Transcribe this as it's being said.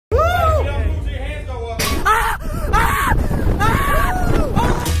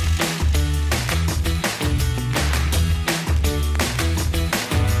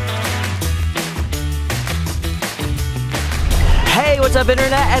up,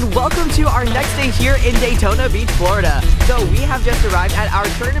 internet, and welcome to our next day here in Daytona Beach, Florida. So we have just arrived at our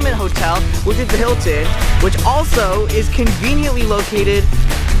tournament hotel, which is the Hilton, which also is conveniently located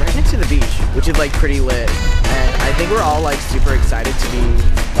right next to the beach, which is like pretty lit. And I think we're all like super excited to be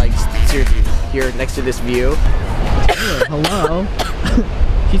like seriously here next to this view. Hello.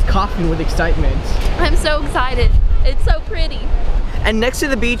 She's coughing with excitement. I'm so excited. It's so pretty. And next to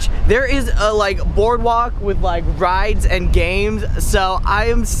the beach, there is a like boardwalk with like rides and games. So I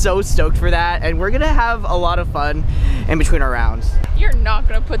am so stoked for that. And we're gonna have a lot of fun in between our rounds. You're not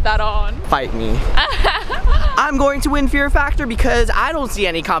gonna put that on. Fight me. I'm going to win Fear Factor because I don't see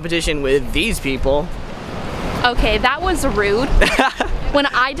any competition with these people. Okay, that was rude. When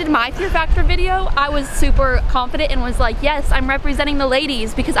I did my Fear Factor video, I was super confident and was like, yes, I'm representing the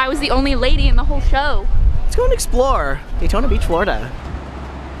ladies because I was the only lady in the whole show. Let's go and explore Daytona Beach, Florida.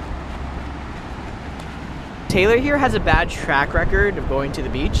 Taylor here has a bad track record of going to the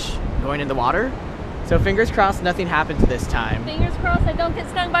beach, going in the water. So fingers crossed nothing happens this time. Fingers crossed I don't get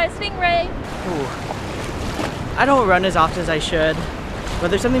stung by a stingray. Ooh. I don't run as often as I should, but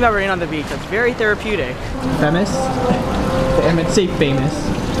there's something about running on the beach that's very therapeutic. Famous? I meant say famous.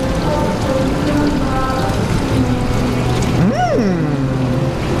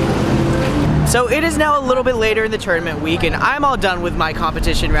 So it is now a little bit later in the tournament week and I'm all done with my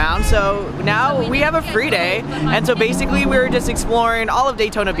competition round. So now we have a free day. And so basically we're just exploring all of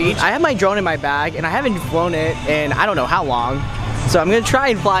Daytona Beach. I have my drone in my bag and I haven't flown it in I don't know how long. So I'm gonna try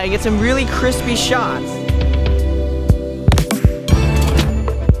and fly and get some really crispy shots.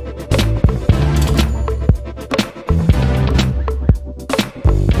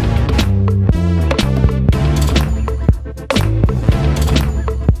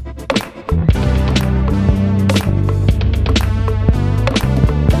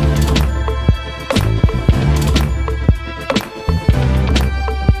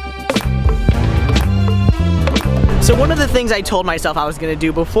 So one of the things I told myself I was gonna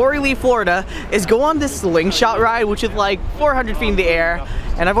do before we leave Florida is go on this Slingshot Ride, which is like 400 feet in the air.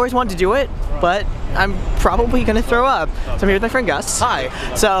 And I've always wanted to do it, but I'm probably gonna throw up. So I'm here with my friend Gus. Hi.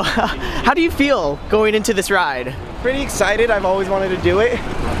 So how do you feel going into this ride? Pretty excited. I've always wanted to do it.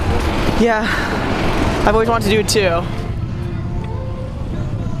 Yeah, I've always wanted to do it too.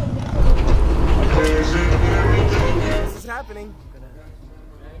 This is happening.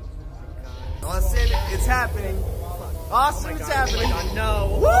 Austin, it's happening. Austin, it's happening. Oh my God,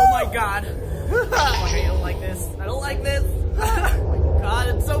 no. Woo! Oh my God. I don't like this. I don't like this. Oh my God,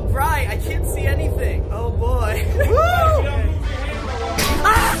 it's so bright. I can't see anything. Oh boy. Woo!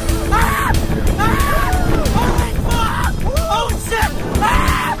 Ah! Ah! Ah! Oh my God! Oh shit!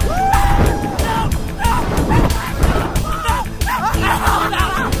 Ah! No! No!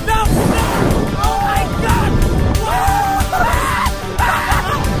 No! No! No! Oh my God!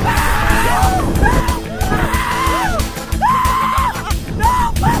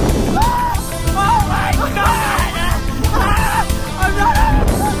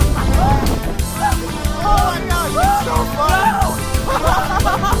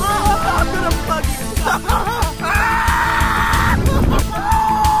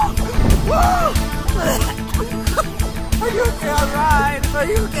 Are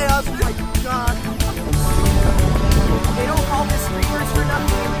you okay? Oh my God. They don't call this streamers for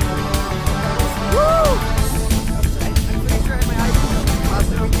nothing. Woo! I'm pretty sure I had my eyes.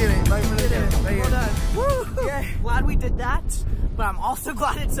 Austin, we did it. Right for the day. Well done. Woo! Yeah, glad we did that, but I'm also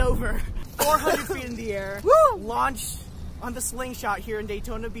glad it's over. 400 feet in the air. Woo! Launch on the Slingshot here in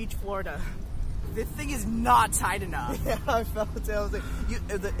Daytona Beach, Florida. This thing is not tight enough. Yeah, I felt it. I was like,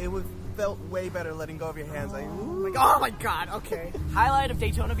 it felt way better letting go of your hands. Like, ooh. Oh my God, okay. Highlight of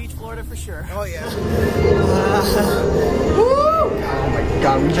Daytona Beach, Florida for sure. Oh yeah. Woo! Oh my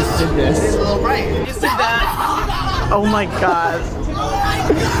God, we just did this. It's a little bright. We just did that. Oh my God.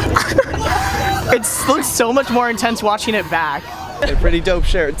 It looks so much more intense watching it back. They're pretty dope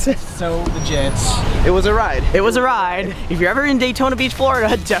shirts. So legit. It was a ride. It was a ride. If you're ever in Daytona Beach,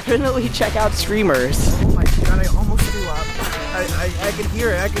 Florida, definitely check out streamers. Oh my God, I almost threw up. I could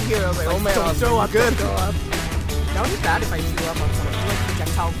hear it. I could hear it. I was like, oh man, Don't throw up, good. don't throw up. That would be bad if I threw up on someone. Like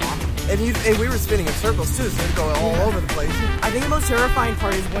projectile vomit. And we were spinning in circles too, so you're going all over the place. I think the most terrifying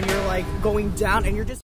part is when you're like going down and you're just